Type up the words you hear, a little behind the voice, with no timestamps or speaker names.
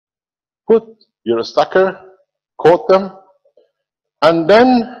Put your stacker, coat them, and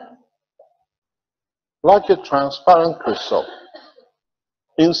then, like a transparent crystal,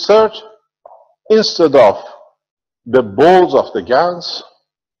 insert, instead of the balls of the GANs,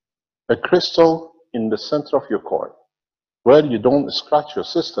 a crystal in the center of your coil, where you don't scratch your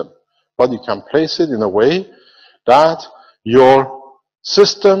system, but you can place it in a way that your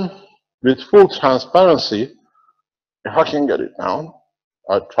system, with full transparency, if I can get it down,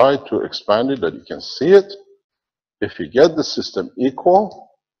 I try to expand it that you can see it. If you get the system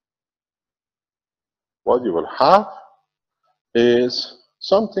equal, what you will have is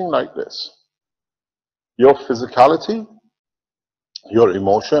something like this. Your physicality, your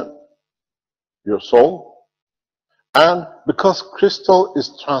emotion, your soul, and because crystal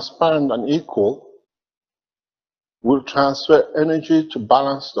is transparent and equal, will transfer energy to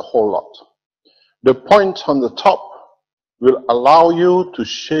balance the whole lot. The point on the top will allow you to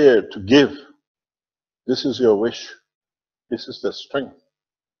share, to give. This is your wish. This is the strength.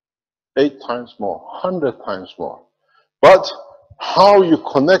 8 times more, 100 times more. But how you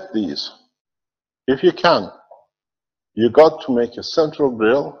connect these, if you can, you got to make a central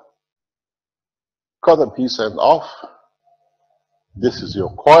drill, cut a piece end off. This is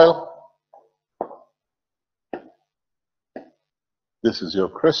your coil. This is your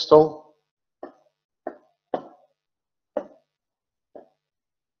crystal.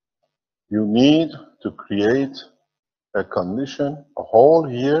 You need to create a condition, a hole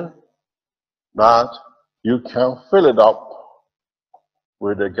here, that you can fill it up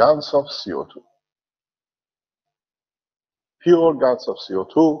with the gans of CO2. Pure gans of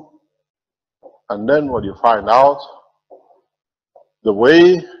CO2. And then what you find out, the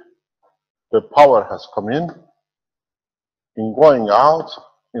way the power has come in going out,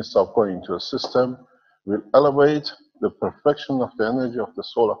 instead of going into a system, will elevate the perfection of the energy of the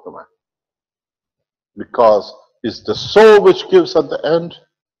soul of the man. Because it's the soul which gives at the end,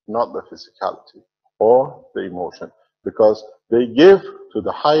 not the physicality or the emotion. Because they give to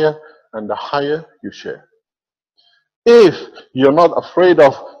the higher, and the higher you share. If you're not afraid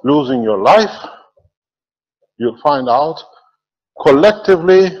of losing your life, you'll find out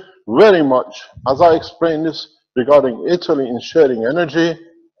collectively very much, as I explained this regarding Italy in sharing energy,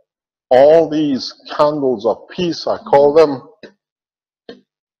 all these candles of peace, I call them,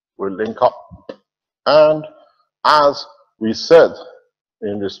 will link up. And as we said,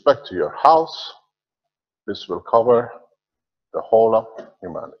 in respect to your house, this will cover the whole of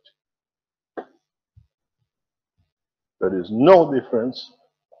humanity. There is no difference,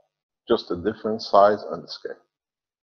 just a different size and scale.